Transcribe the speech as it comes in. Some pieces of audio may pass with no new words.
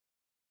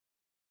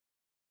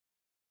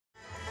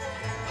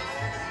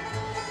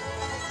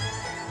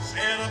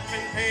up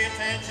and pay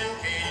attention,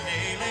 Katie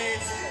Daly.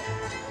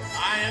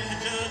 I am the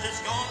judge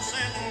that's gonna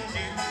sentence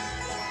you.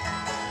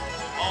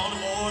 All the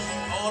boys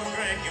in court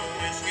drink your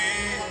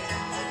whiskey,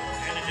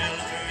 and to tell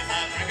the truth,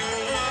 I drink her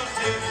love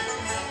too.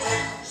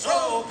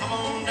 So come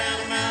on down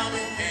the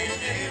mountain, Katie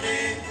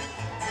Daly.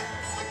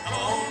 Come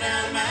on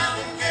down the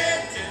mountain,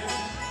 Katie too.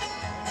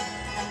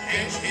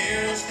 Can't you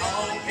hear us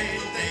calling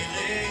Katie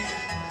Daly?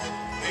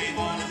 We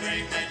wanna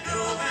drink that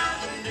good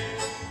Mountain Dew.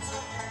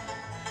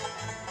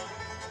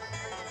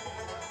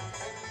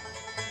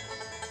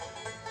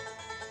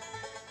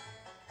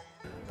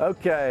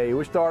 Okay,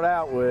 we start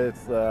out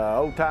with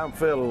old time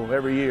fiddle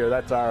every year.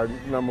 That's our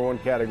 #1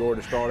 category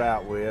to start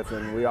out with.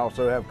 And we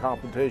also have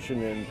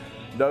competition in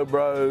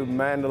dobro,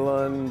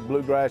 mandolin,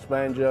 bluegrass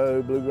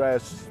banjo,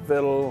 bluegrass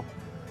fiddle,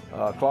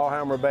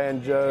 clawhammer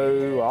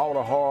banjo,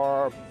 alto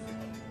harp.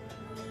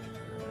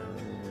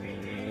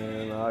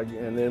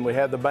 And then we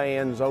have the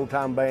bands, old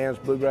time bands,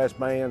 bluegrass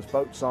bands,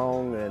 folk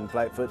song, and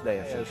flatfoot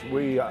dances.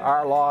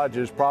 Our lodge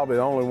is probably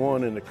the only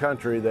one in the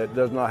country that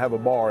does not have a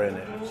bar in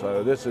it.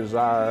 So this is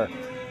our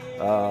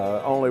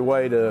only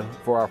way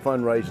for our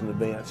fundraising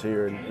events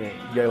here in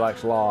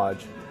Galax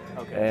Lodge.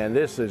 Okay. And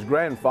this is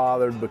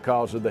grandfathered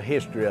because of the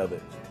history of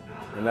it.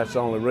 And that's the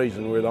only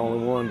reason we're the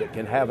only one that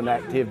can have an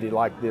activity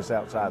like this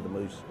outside the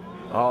Moose.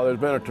 There's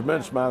been a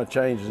tremendous amount of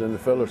changes in the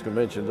Fiddlers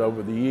conventions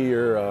over the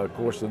year. Of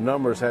course, the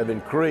numbers have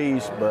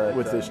increased, but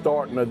with the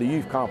starting of the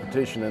youth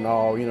competition and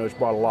all, you know, it's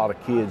brought a lot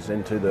of kids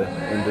into the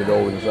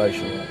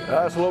organization.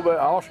 It's a little bit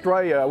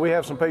Australia. We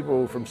have some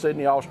people from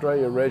Sydney,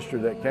 Australia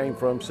registered that came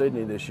from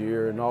Sydney this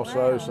year, and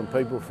also some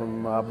people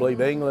from, I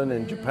believe, England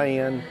and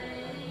Japan.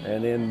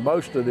 And then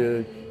most of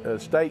the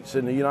states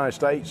in the United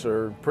States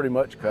are pretty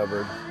much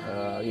covered,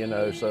 you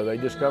know, so they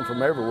just come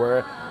from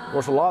everywhere. Of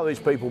course, a lot of these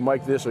people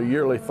make this a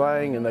yearly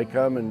thing, and they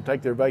come and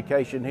take their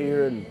vacation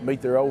here and meet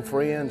their old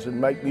friends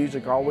and make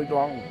music all week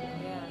long.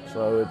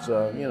 So it's,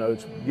 you know,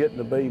 it's getting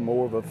to be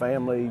more of a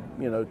family,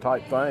 you know,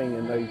 type thing,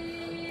 and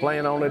they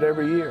plan on it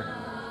every year.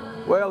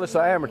 Well, it's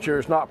amateur,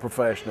 it's not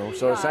professional,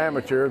 so it's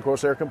amateur. Of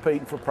course, they're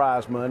competing for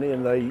prize money,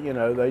 and they, you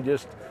know, they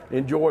just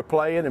enjoy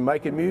playing and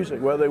making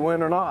music, whether they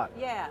win or not.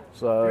 Yeah.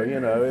 So, you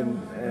know,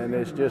 and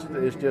it's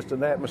just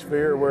an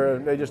atmosphere where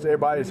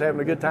everybody's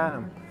having a good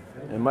time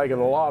and making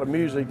a lot of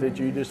music that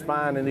you just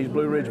find in these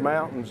Blue Ridge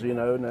Mountains, you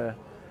know,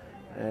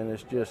 and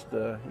it's just,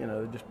 you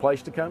know, just a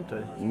place to come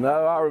to.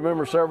 No, I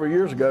remember several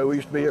years ago, we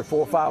used to be here 4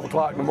 or 5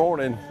 o'clock in the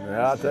morning. And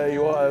I'll tell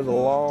you what, it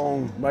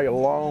was make a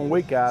long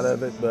week out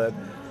of it, but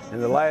in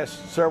the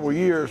last several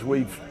years,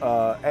 we've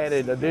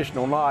added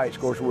additional nights.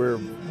 Of course, we're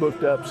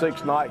booked up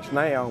 6 nights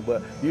now,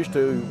 but used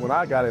to, when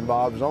I got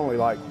involved, it was only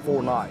like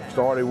 4 nights.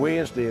 Started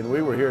Wednesday, and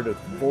we were here to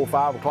 4 or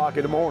 5 o'clock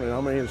in the morning. I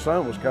mean, the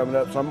sun was coming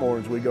up. Some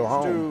mornings we go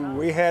home.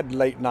 We had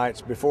late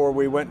nights before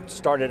we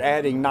started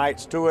adding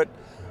nights to it.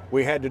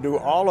 We had to do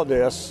all of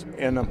this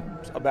in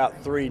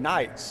about 3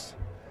 nights,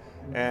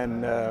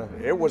 and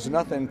it was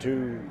nothing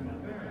to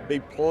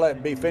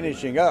be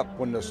finishing up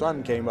when the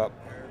sun came up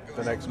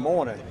the next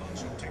morning.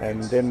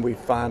 And then we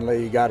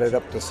finally got it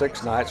up to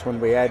 6 nights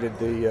when we added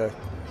the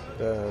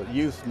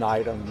youth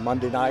night on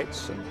Monday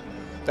nights, and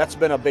that's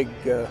been a big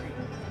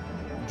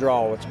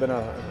draw. That's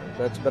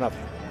been a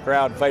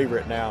crowd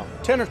favorite now.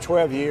 10 or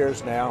 12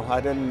 years now. I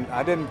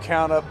didn't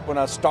count up when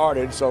I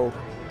started, so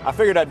I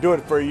figured I'd do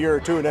it for a year or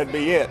 2 and that'd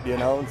be it, you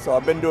know. So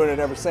I've been doing it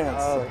ever since.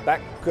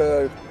 Back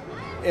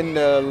in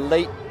the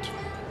late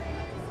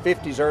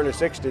 50s, early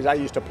 60s, I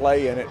used to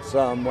play in it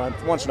some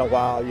once in a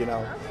while, you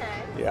know. Okay.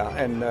 Yeah,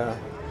 and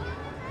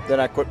then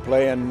I quit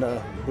playing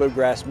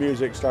bluegrass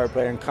music, started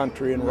playing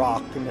country and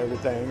rock and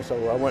everything,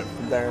 so I went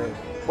from there.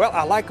 Well,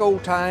 I like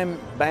old-time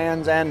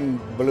bands and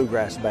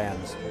bluegrass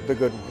bands. The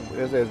good,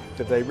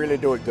 if they really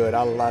do it good,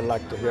 I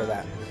like to hear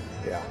that,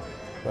 yeah.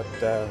 But,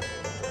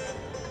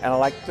 and I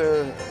like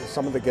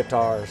some of the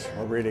guitars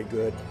are really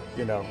good,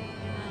 you know.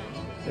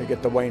 You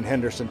get the Wayne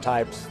Henderson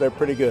types, they're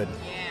pretty good.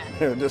 Yeah.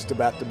 They're just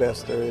about the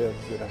best there is,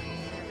 you know.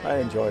 I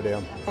enjoy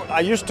them. I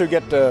used to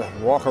get to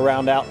walk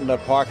around out in the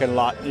parking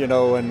lot, you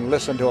know, and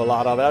listen to a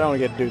lot of it. I don't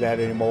get to do that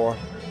anymore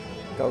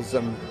because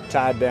I'm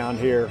tied down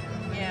here.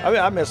 Yeah. I mean,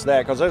 I miss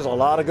that because there's a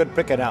lot of good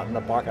picking out in the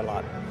parking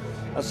lot.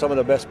 That's some of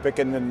the best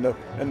picking in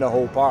the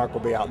whole park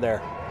will be out there.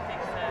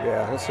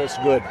 Yeah, it's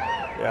good.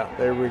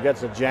 Yeah, we get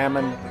to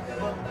jamming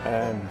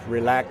and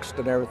relaxed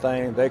and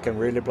everything. They can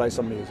really play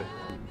some music.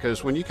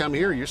 Because when you come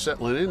here, you're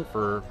settling in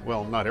for,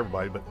 well, not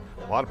everybody, but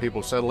a lot of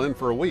people settle in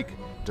for a week.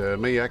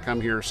 Me, I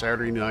come here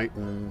Saturday night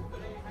and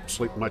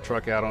sleep in my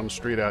truck out on the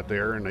street out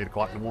there, and 8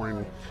 o'clock in the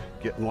morning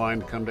get in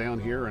line to come down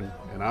here, and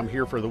I'm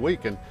here for the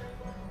week. And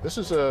this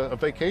is a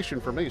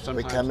vacation for me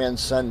sometimes. We come in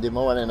Sunday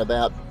morning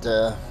about,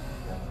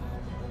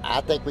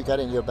 I think we got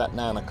in here about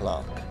 9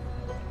 o'clock,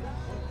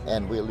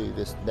 and we'll leave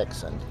this next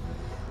Sunday.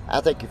 I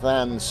think you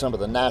find some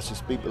of the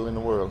nicest people in the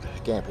world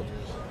camping.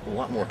 A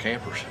lot more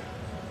campers.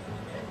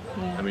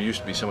 Yeah. I mean, it used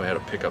to be somebody had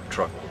a pickup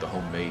truck with the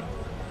homemade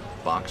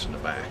box in the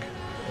back.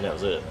 And that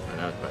was it. And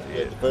that was about Yeah,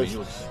 it. the first,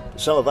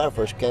 some of our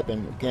first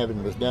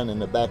camping was done in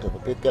the back of a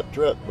pickup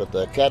truck with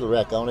a cattle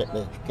rack on it and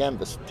a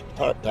canvas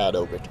tarp tied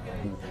over it.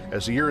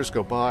 As the years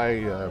go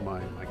by,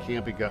 my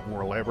camping got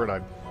more elaborate.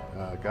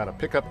 I got a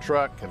pickup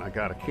truck and I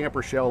got a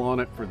camper shell on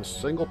it for the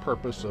single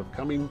purpose of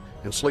coming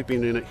and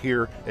sleeping in it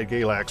here at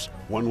Galax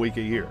 1 week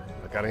a year.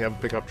 I got to have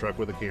a pickup truck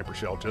with a camper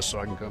shell just so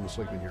I can come and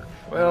sleep in here.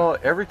 Well,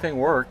 everything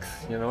works.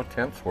 You know,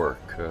 tents work,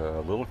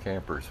 little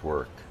campers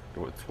work.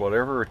 It's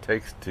whatever it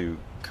takes to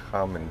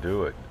come and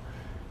do it,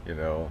 you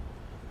know.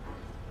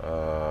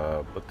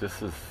 But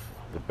this is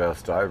the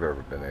best I've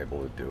ever been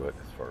able to do it.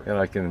 And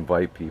I can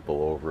invite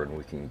people over and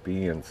we can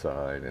be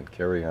inside and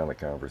carry on a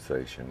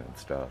conversation and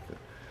stuff.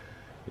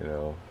 You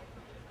know,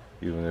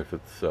 even if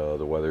it's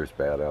the weather's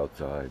bad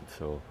outside.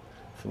 So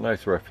it's a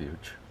nice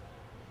refuge.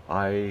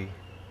 I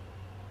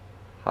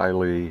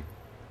highly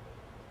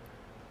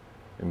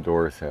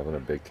endorse having a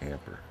big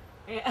camper.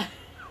 Yeah.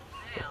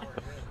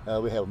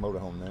 We have a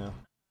motorhome now.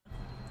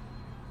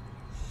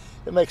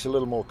 It makes it a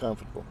little more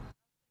comfortable.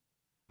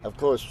 Of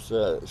course,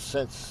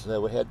 since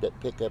we had that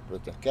pickup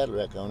with the cattle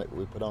rack on it,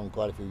 we put on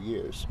quite a few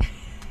years.